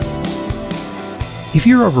If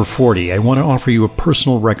you're over 40, I want to offer you a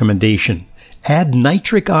personal recommendation. Add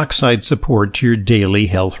nitric oxide support to your daily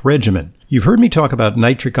health regimen. You've heard me talk about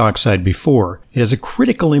nitric oxide before. It has a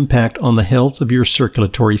critical impact on the health of your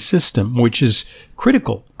circulatory system, which is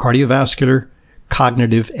critical. Cardiovascular,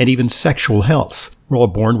 cognitive, and even sexual health. We're all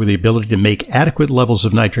born with the ability to make adequate levels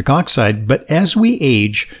of nitric oxide, but as we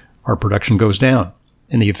age, our production goes down,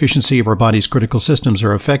 and the efficiency of our body's critical systems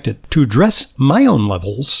are affected. To address my own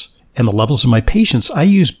levels and the levels of my patients, I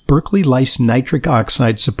use Berkeley Life's nitric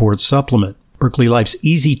oxide support supplement. Berkeley Life's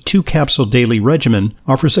easy 2-capsule daily regimen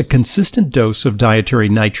offers a consistent dose of dietary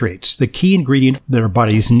nitrates, the key ingredient that our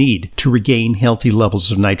bodies need to regain healthy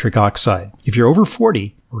levels of nitric oxide. If you're over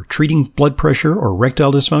 40 or treating blood pressure or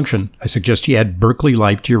erectile dysfunction, I suggest you add Berkeley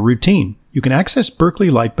Life to your routine. You can access Berkeley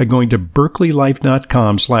Life by going to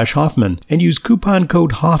berkeleylife.com/Hoffman and use coupon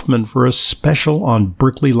code Hoffman for a special on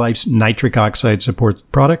Berkeley Life's nitric oxide support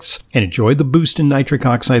products and enjoy the boost in nitric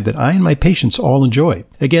oxide that I and my patients all enjoy.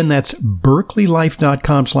 Again, that's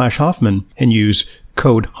berkeleylife.com/Hoffman and use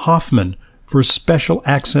code Hoffman for special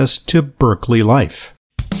access to Berkeley Life.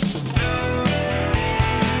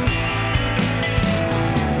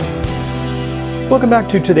 Welcome back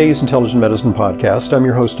to today's Intelligent Medicine Podcast. I'm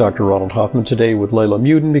your host, Dr. Ronald Hoffman, today with Layla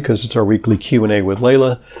Muden because it's our weekly Q&A with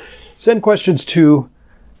Layla. Send questions to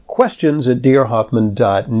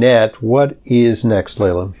questions@drhoffman.net. What is next,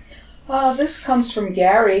 Layla? This comes from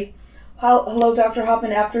Gary. Hello, Dr.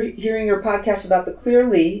 Hoffman. After hearing your podcast about the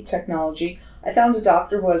Clearly technology, I found a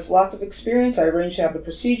doctor who has lots of experience. I arranged to have the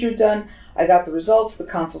procedure done. I got the results, the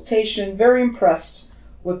consultation. Very impressed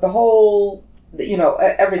with the whole...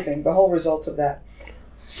 everything, the whole results of that.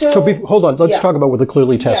 So hold on, let's talk about what the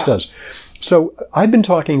Clearly test does. So I've been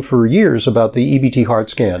talking for years about the EBT heart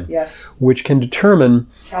scan, which can determine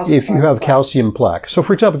if you have calcium plaque. So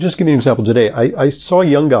for example, just give you an example today. I saw a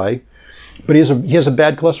young guy, but he has a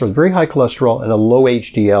bad cholesterol, very high cholesterol and a low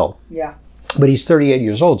HDL. Yeah. But he's 38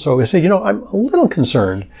 years old. So I said, I'm a little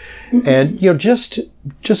concerned. And, just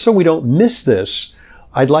so we don't miss this,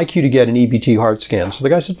 I'd like you to get an EBT heart scan. So the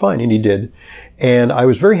guy said, fine, and he did. And I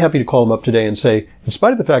was very happy to call him up today and say, in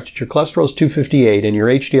spite of the fact that your cholesterol is 258 and your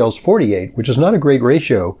HDL is 48, which is not a great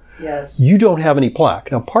ratio, you don't have any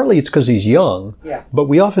plaque. Now, partly it's because he's young, but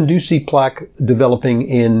we often do see plaque developing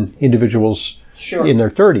in individuals in their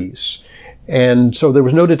 30s. And so there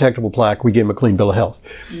was no detectable plaque. We gave him a clean bill of health.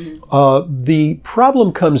 The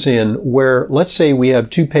problem comes in where, let's say we have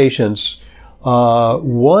two patients.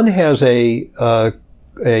 One has a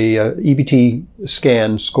EBT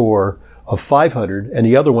scan score of 500, and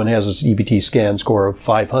the other one has an EBT scan score of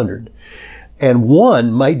 500. And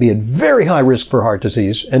one might be at very high risk for heart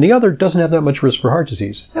disease, and the other doesn't have that much risk for heart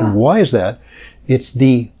disease. And why is that? It's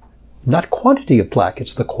the, not quantity of plaque,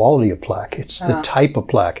 it's the quality of plaque. It's the type of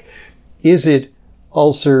plaque. Is it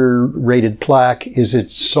ulcer-rated plaque? Is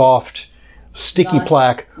it soft, sticky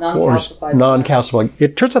plaque? Or non-calcified?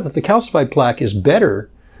 It turns out that the calcified plaque is better.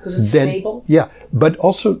 Because it's stable? Yeah, but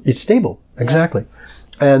also it's stable, exactly.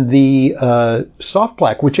 And the soft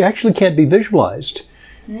plaque, which actually can't be visualized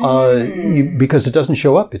because it doesn't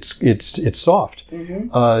show up, it's soft,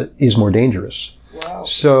 is more dangerous. Wow.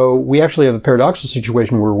 So we actually have a paradoxical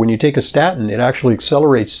situation where when you take a statin, it actually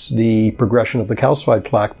accelerates the progression of the calcified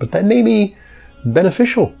plaque, but that may be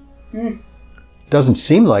beneficial. Doesn't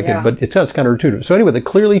seem like it, but it sounds counterintuitive. So anyway, the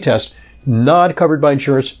Clearly test, not covered by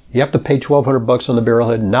insurance. You have to pay $1,200 on the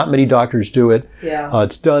barrelhead. Not many doctors do it.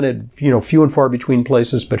 It's done at, few and far between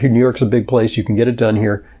places, but here New York's a big place. You can get it done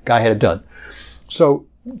here. Guy had it done. So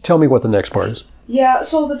tell me what the next part is. Yeah,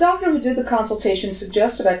 so the doctor who did the consultation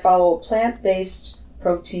suggested I follow a plant-based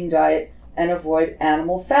protein diet and avoid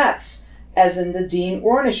animal fats, as in the Dean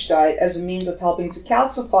Ornish diet, as a means of helping to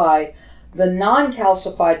calcify the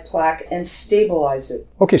non-calcified plaque and stabilize it.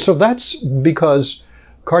 Okay, so that's because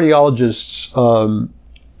cardiologists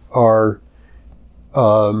are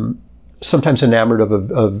sometimes enamored of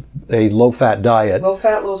a low-fat diet.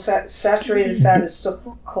 Low-fat, saturated fat is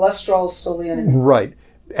still, cholesterol is still the enemy. Right.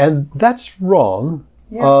 And that's wrong.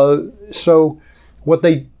 So what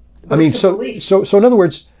they, so in other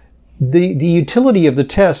words, the utility of the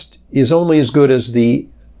test is only as good as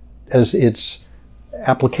its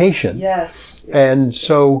application. Yes. And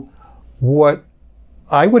so what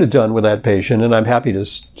I would have done with that patient, and I'm happy to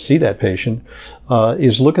see that patient,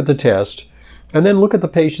 is look at the test and then look at the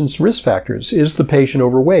patient's risk factors. Is the patient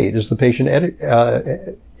overweight? Is the patient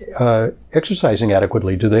exercising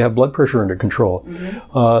adequately? Do they have blood pressure under control?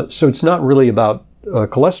 So it's not really about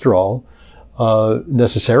cholesterol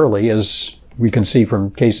necessarily, as we can see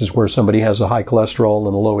from cases where somebody has a high cholesterol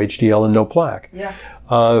and a low HDL and no plaque. Yeah.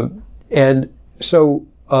 And so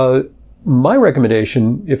my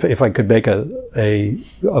recommendation, if I could make a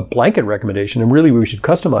blanket recommendation, and really we should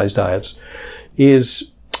customize diets,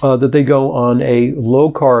 is that they go on a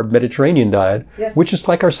low-carb Mediterranean diet, Yes. which is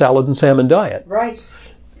like our salad and salmon diet. Right.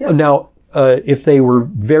 Yeah. Now, if they were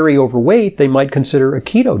very overweight, they might consider a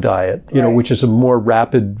keto diet, Right. which is a more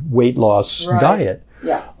rapid weight loss Right. diet.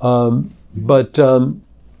 Yeah. But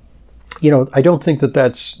I don't think that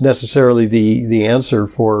that's necessarily the answer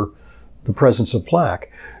for the presence of plaque.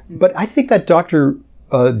 But I think that doctor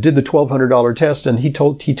did the $1,200 test, and he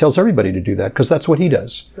tells everybody to do that because that's what he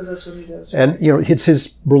does. Because that's what he does. And it's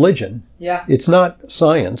his religion. Yeah. It's not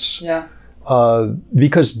science. Yeah.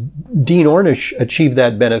 Because Dean Ornish achieved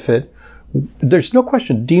that benefit. There's no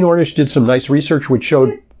question. Dean Ornish did some nice research which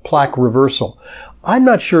showed plaque reversal. I'm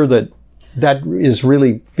not sure that is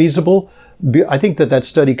really feasible. I think that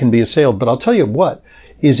study can be assailed. But I'll tell you what,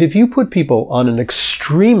 is if you put people on an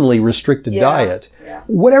extremely restricted diet,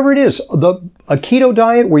 whatever it is, a keto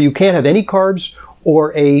diet where you can't have any carbs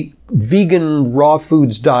or a vegan raw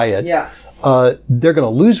foods diet, they're going to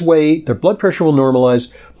lose weight, their blood pressure will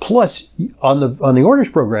normalize. Plus, on the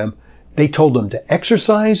Ornish program, they told them to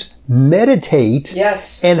exercise, meditate,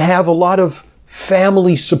 and have a lot of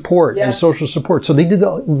family support and social support. So they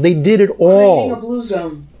did it all. Creating a blue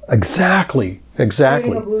zone. Exactly.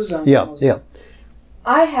 Creating a blue zone. Yeah.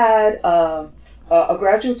 I had a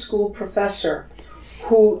graduate school professor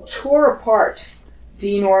who tore apart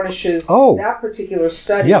Dean Ornish's that particular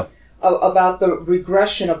study about the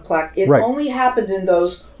regression of plaque. It only happened in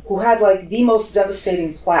those who had like the most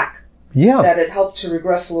devastating plaque that it helped to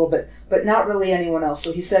regress a little bit, but not really anyone else.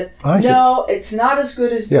 So he said, no, it's not as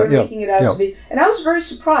good as they're making it out to be. And I was very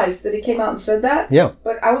surprised that he came out and said that. Yeah.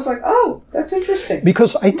 But I was like, oh, that's interesting.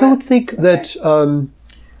 Because I don't think that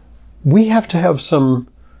we have to have some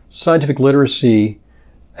scientific literacy,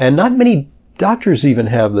 and not many doctors even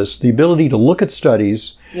have this, the ability to look at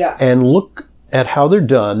studies and look at how they're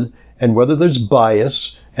done and whether there's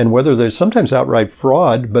bias and whether there's sometimes outright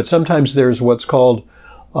fraud, but sometimes there's what's called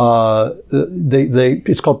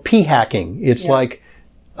it's called p-hacking. It's like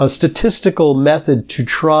a statistical method to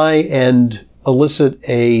try and elicit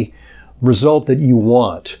a result that you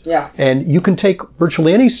want. Yeah. And you can take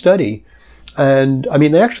virtually any study, and I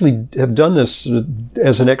mean, they actually have done this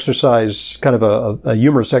as an exercise, kind of a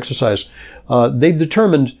humorous exercise. They've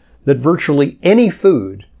determined that virtually any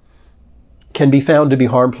food can be found to be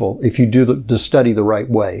harmful if you do the study the right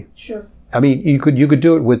way. Sure. I mean, you could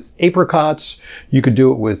do it with apricots. You could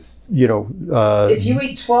do it with, if you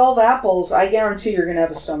eat 12 apples, I guarantee you're going to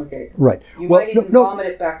have a stomachache. Right. You might even vomit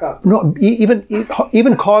it back up. No, even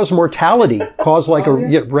cause mortality. Cause like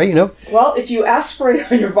Well, if you aspirate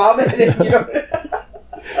on your vomit,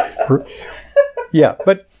 Yeah,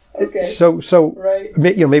 but okay. So right.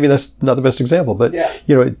 Maybe that's not the best example, but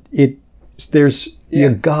you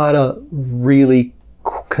gotta really.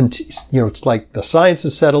 It's like the science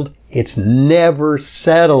is settled. It's never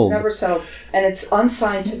settled. It's never settled. And it's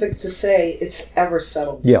unscientific to say it's ever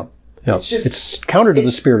settled. Yeah. It's counter to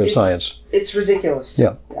the spirit of science. It's ridiculous.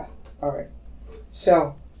 Yeah. All right.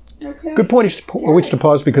 So, okay. Good point at which to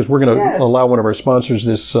pause, because we're going to allow one of our sponsors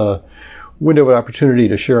this window of opportunity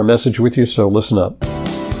to share a message with you, so listen up.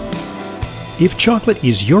 If chocolate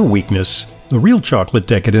is your weakness, the real chocolate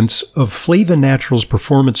decadence of Flava Naturals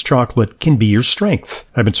Performance Chocolate can be your strength.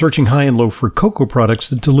 I've been searching high and low for cocoa products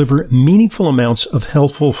that deliver meaningful amounts of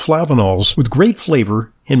healthful flavonols with great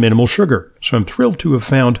flavor and minimal sugar. So I'm thrilled to have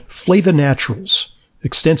found Flava Naturals.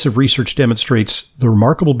 Extensive research demonstrates the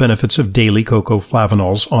remarkable benefits of daily cocoa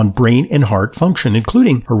flavonols on brain and heart function,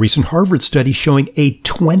 including a recent Harvard study showing a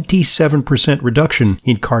 27% reduction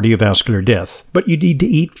in cardiovascular death. But you need to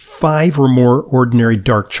eat 5 or more ordinary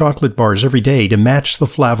dark chocolate bars every day to match the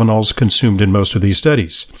flavonols consumed in most of these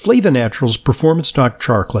studies. Flava Naturals Performance Dark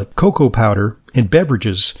Chocolate, cocoa powder, and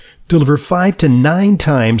beverages deliver 5 to 9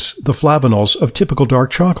 times the flavonols of typical dark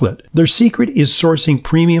chocolate. Their secret is sourcing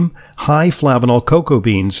premium, high flavanol cocoa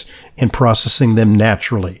beans and processing them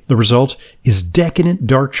naturally. The result is decadent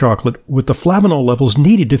dark chocolate with the flavanol levels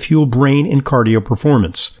needed to fuel brain and cardio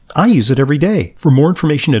performance. I use it every day. For more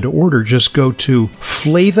information and to order, just go to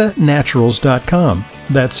flavanaturals.com.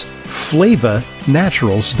 That's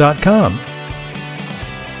flavanaturals.com.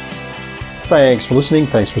 Thanks for listening.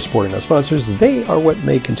 Thanks for supporting our sponsors. They are what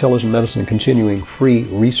make Intelligent Medicine a continuing free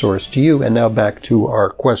resource to you. And now back to our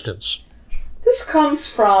questions. This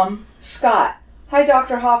comes from Scott. Hi,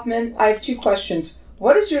 Dr. Hoffman. I have 2 questions.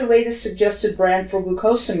 What is your latest suggested brand for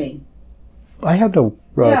glucosamine? I have no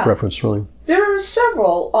preference, really. There are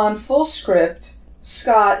several on FullScript.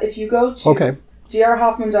 Scott, if you go to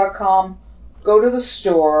drhoffman.com go to the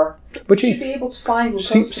store. But you should be able to find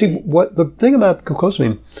glucosamine. See, what the thing about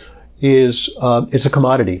glucosamine is, it's a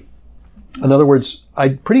commodity. In other words,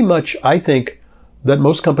 I think that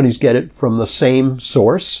most companies get it from the same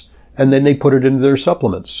source, and then they put it into their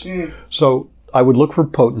supplements. So I would look for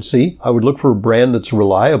potency. I would look for a brand that's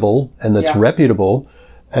reliable and that's reputable,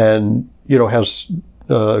 and has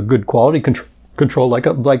good quality control,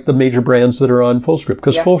 like the major brands that are on Fullscript.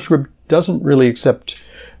 Because Fullscript doesn't really accept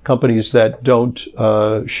companies that don't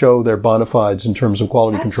show their bona fides in terms of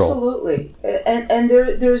quality control. Absolutely, and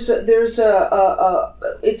there's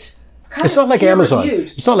it's not like Amazon.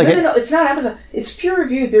 Reviewed. It's not like no, it's not Amazon. It's peer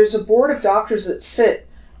reviewed. There's a board of doctors that sit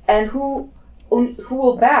and who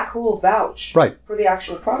will vouch for the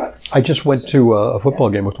actual products. I just went to a football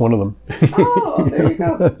game with one of them. Oh, there you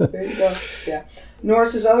go. There you go. Yeah.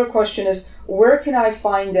 Norris's other question is, where can I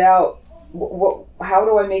find out? How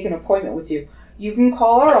do I make an appointment with you? You can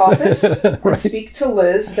call our office and speak to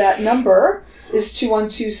Liz. That number is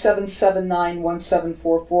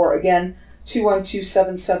 212-779-1744. Again,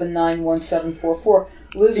 212-779-1744.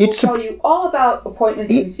 Liz will tell you all about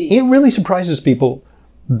appointments and fees. It really surprises people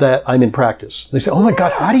that I'm in practice. They say, "Oh my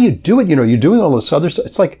God, how do you do it? You're doing all this other stuff."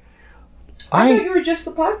 It's like, I thought you were just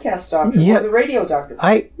the podcast doctor or the radio doctor.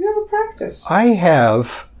 You have a practice. I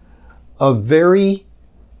have a very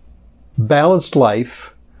balanced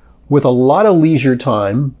life with a lot of leisure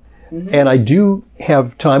time, and I do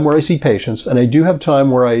have time where I see patients, and I do have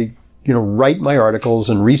time where I write my articles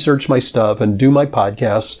and research my stuff and do my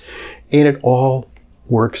podcasts, and it all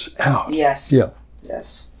works out. Yes. Yeah.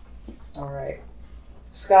 Yes. All right.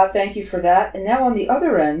 Scott, thank you for that. And now on the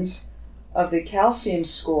other ends of the calcium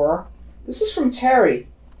score, this is from Terry.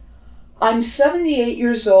 I'm 78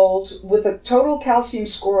 years old with a total calcium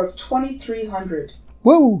score of 2,300.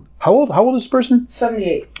 Whoa! How old is this person?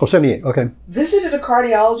 78. Oh, 78. Okay. Visited a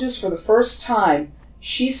cardiologist for the first time.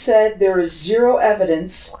 She said there is zero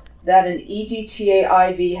evidence that an EDTA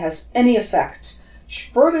IV has any effect.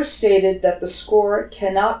 She further stated that the score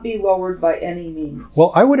cannot be lowered by any means.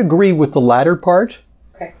 Well, I would agree with the latter part.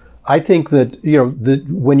 Okay. I think that,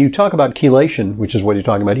 when you talk about chelation, which is what you're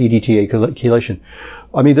talking about, EDTA chelation,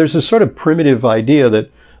 I mean, there's this sort of primitive idea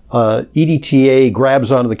that EDTA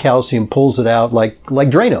grabs onto the calcium, pulls it out like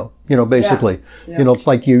Drano, basically. Yeah. It's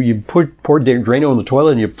like you pour Drano in the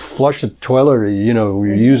toilet and you flush the toilet, or, you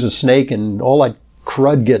use a snake and all that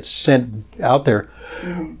crud gets sent out there.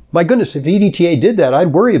 Mm-hmm. My goodness, if EDTA did that,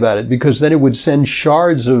 I'd worry about it, because then it would send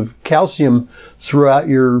shards of calcium throughout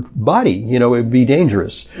your body. It would be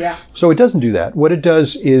dangerous. Yeah. So it doesn't do that. What it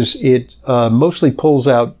does is it mostly pulls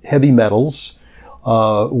out heavy metals,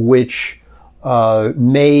 which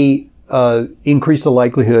may increase the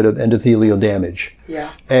likelihood of endothelial damage.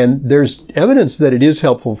 Yeah. And there's evidence that it is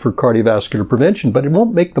helpful for cardiovascular prevention, but it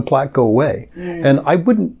won't make the plaque go away. Mm. And I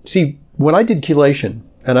wouldn't see, when I did chelation,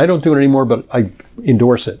 and I don't do it anymore, but I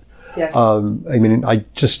endorse it. Yes. I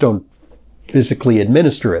just don't physically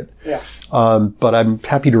administer it. Yeah. But I'm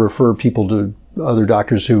happy to refer people to other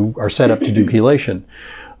doctors who are set up to do chelation.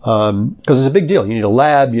 Because it's a big deal. You need a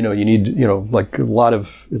lab, you need, like a lot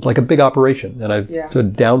of, like a big operation. And I've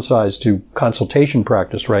downsized to consultation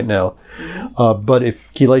practice right now. Mm-hmm. But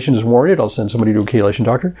if chelation is warranted, I'll send somebody to a chelation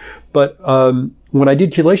doctor. But, when I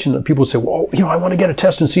did chelation, people would say, well, I want to get a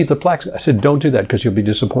test and see if the plaques. I said, don't do that, because you'll be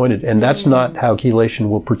disappointed. And that's not how chelation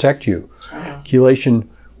will protect you. Uh-huh. Chelation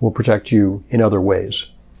will protect you in other ways.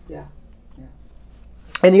 Yeah.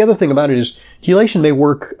 And the other thing about it is, chelation may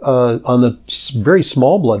work on the very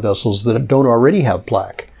small blood vessels that don't already have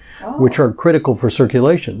plaque, which are critical for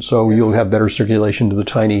circulation. So you'll have better circulation to the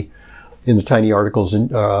tiny arteries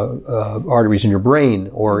in your brain,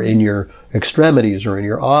 or in your extremities, or in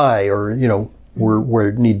your eye, or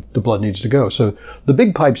where the blood needs to go. So the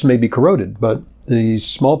big pipes may be corroded, but the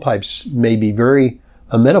small pipes may be very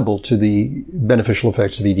amenable to the beneficial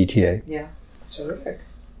effects of EDTA. Yeah, terrific.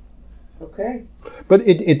 Okay. But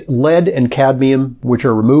lead and cadmium, which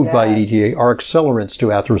are removed by EDTA, are accelerants to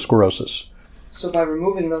atherosclerosis. So by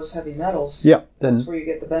removing those heavy metals, that's where you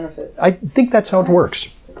get the benefit. I think that's how it works.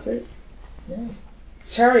 That's it. Yeah.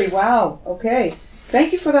 Terry, wow. Okay.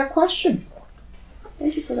 Thank you for that question.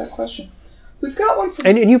 We've got one from...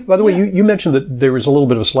 And you, by the way, you mentioned that there was a little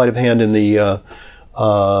bit of a sleight of hand in the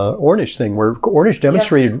Ornish thing, where Ornish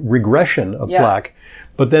demonstrated regression of plaque,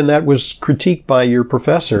 but then that was critiqued by your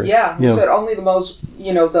professor. Yeah, he said only the most,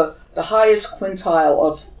 the highest quintile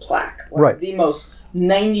of plaque. Right. The most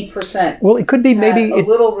 90%. Well, it could be maybe a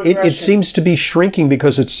little regression. It seems to be shrinking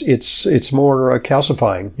because it's more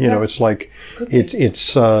calcifying. It's like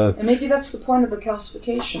it's. And maybe that's the point of the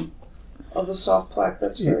calcification of the soft plaque.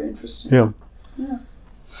 That's very interesting. Yeah.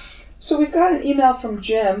 So we've got an email from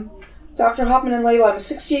Jim. Dr. Hoffman and Layla, I'm a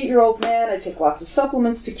 68-year-old man. I take lots of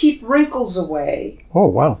supplements to keep wrinkles away. Oh,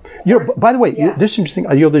 wow. By the way, this is interesting.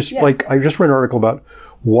 There's like, I just read an article about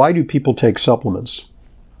why do people take supplements?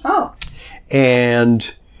 Oh.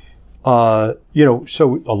 And, so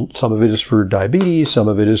some of it is for diabetes, some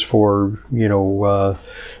of it is for,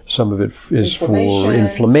 some of it is for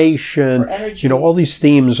inflammation, for energy. All these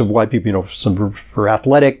themes of why people, some for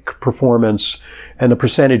athletic performance and the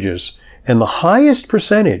percentages. And the highest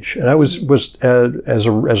percentage, and I was as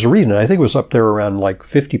a reason, I think it was up there around like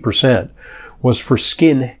 50%, was for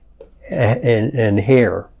skin and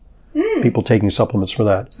hair. People taking supplements for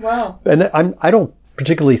that. Wow. And I don't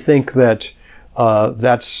particularly think that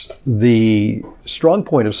that's the strong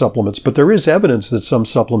point of supplements, but there is evidence that some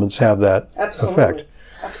supplements have that effect.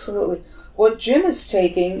 Absolutely. What Jim is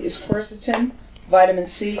taking is quercetin, vitamin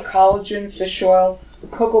C, collagen, fish oil,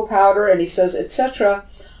 cocoa powder, and he says, etc.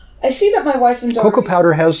 I see that my wife and daughter... Cocoa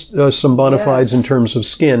powder has some bona fides in terms of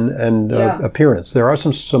skin and appearance. There are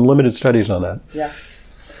some limited studies on that. Yeah.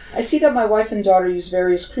 I see that my wife and daughter use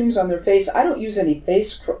various creams on their face. I don't use any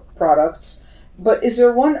face products, but is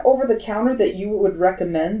there one over-the-counter that you would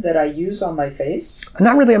recommend that I use on my face?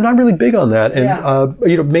 Not really. I'm not really big on that. And,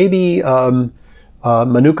 maybe...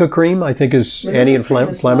 Manuka cream, I think, is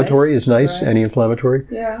anti-inflammatory. Is nice, right. Anti-inflammatory.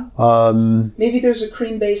 Yeah. Maybe there's a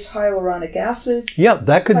cream-based hyaluronic acid. Yeah,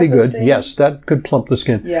 that could be good. Yes, that could plump the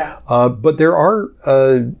skin. Yeah. But there are,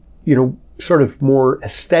 sort of more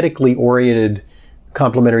aesthetically oriented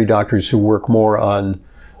complementary doctors who work more on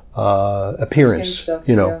appearance. Skin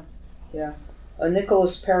stuff, Yeah.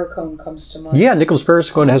 Nicholas Perricone comes to mind. Yeah, Nicholas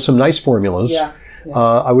Perricone has some nice formulas. Yeah.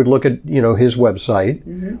 I would look at, his website.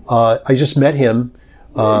 I just met him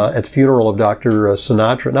at the funeral of Dr.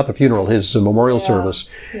 Sinatra, not the funeral, his memorial service,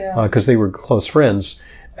 because they were close friends.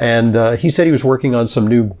 And he said he was working on some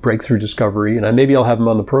new breakthrough discovery, and maybe I'll have him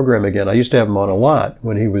on the program again. I used to have him on a lot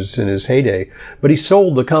when he was in his heyday. But he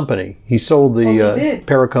sold the company. He sold the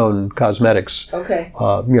Perricone Cosmetics. Okay.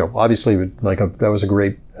 Obviously, that was a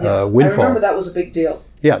great windfall. I remember that was a big deal.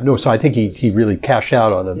 Yeah, no, so I think he really cashed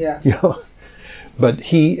out on it. Yeah. But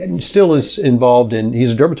he still is involved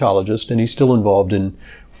he's a dermatologist, and he's still involved in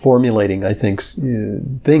formulating, I think,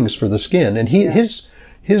 things for the skin. And his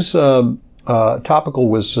topical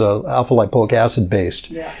was alpha lipoic acid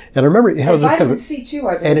based. Yeah. And I remember it had vitamin C too,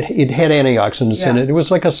 I believe. And it had antioxidants in it. It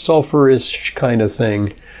was like a sulfurish kind of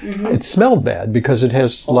thing. Mm-hmm. It smelled bad because it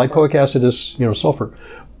has lipoic acid as, sulfur.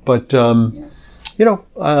 But,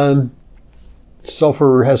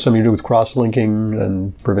 sulfur has something to do with cross-linking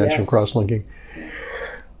and prevention of cross-linking.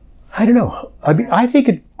 I don't know. I mean, I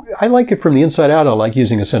like it from the inside out. I like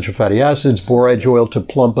using essential fatty acids, borage oil to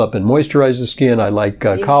plump up and moisturize the skin. I like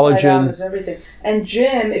collagen. Inside out is everything. And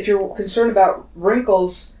Jim, if you're concerned about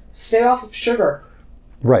wrinkles, stay off of sugar.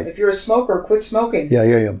 Right. If you're a smoker, quit smoking. Yeah.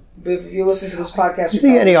 If you listen to this podcast, I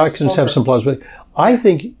think antioxidants have some plus, but I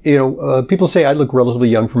think, people say I look relatively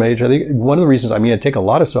young for my age. I think one of the reasons, I take a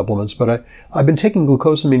lot of supplements, but I've been taking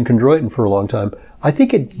glucosamine chondroitin for a long time. I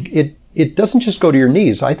think it doesn't just go to your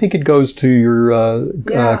knees. I think it goes to your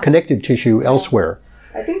connective tissue elsewhere.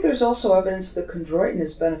 I think there's also evidence that chondroitin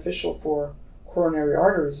is beneficial for coronary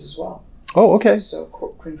arteries as well. Oh, okay. So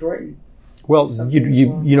chondroitin. Well,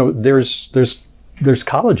 there's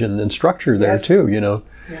collagen and structure there too.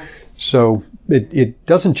 Yeah. So it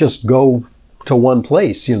doesn't just go to one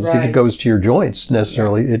place. I think it goes to your joints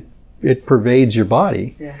necessarily. Yeah. It pervades your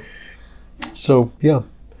body. Yeah. So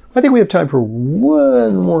I think we have time for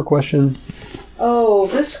one more question. Oh,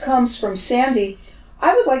 this comes from Sandy.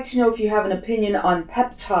 I would like to know if you have an opinion on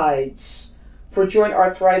peptides for joint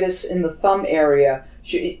arthritis in the thumb area.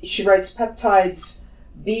 She writes peptides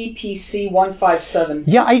BPC157.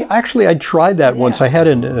 Yeah, I tried that once. I had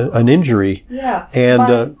an injury. Yeah.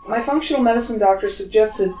 And my functional medicine doctor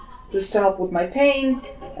suggested this to help with my pain,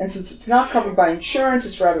 and since it's not covered by insurance,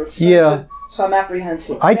 it's rather expensive. Yeah. So I'm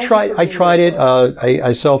apprehensive. I tried it.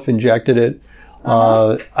 I self-injected it.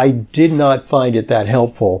 I did not find it that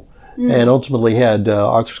helpful, and ultimately had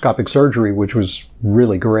arthroscopic surgery, which was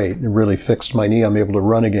really great. It really fixed my knee. I'm able to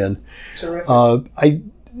run again. Terrific.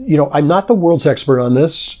 I'm not the world's expert on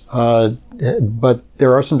this, but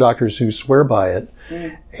there are some doctors who swear by it,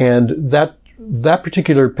 and that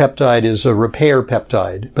particular peptide is a repair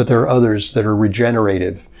peptide, but there are others that are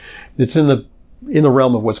regenerative. It's in the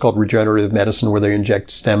realm of what's called regenerative medicine, where they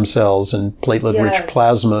inject stem cells and platelet-rich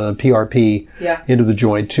plasma, PRP, into the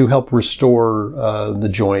joint to help restore the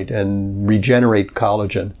joint and regenerate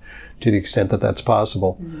collagen to the extent that that's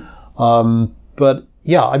possible. But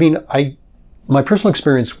my personal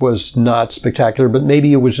experience was not spectacular, but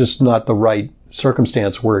maybe it was just not the right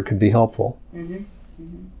circumstance where it could be helpful.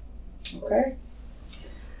 Okay.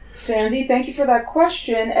 Sandy, thank you for that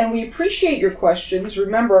question, and we appreciate your questions.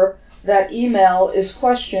 Remember that email is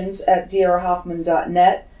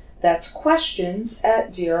questions@drhoffman.net. That's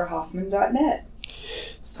questions@drhoffman.net.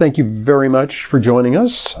 Thank you very much for joining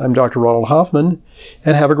us. I'm Dr. Ronald Hoffman,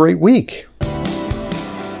 and have a great week.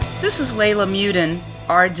 This is Layla Muden,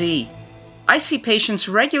 RD. I see patients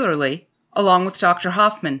regularly, along with Dr.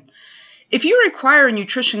 Hoffman. If you require a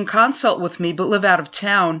nutrition consult with me but live out of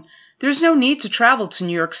town, there's no need to travel to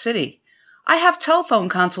New York City. I have telephone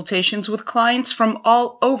consultations with clients from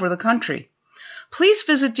all over the country. Please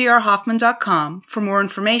visit drhoffman.com for more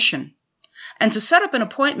information. And to set up an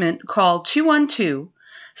appointment, call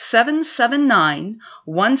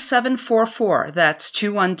 212-779-1744. That's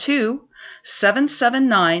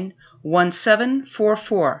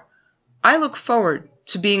 212-779-1744. I look forward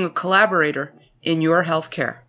to being a collaborator in your healthcare.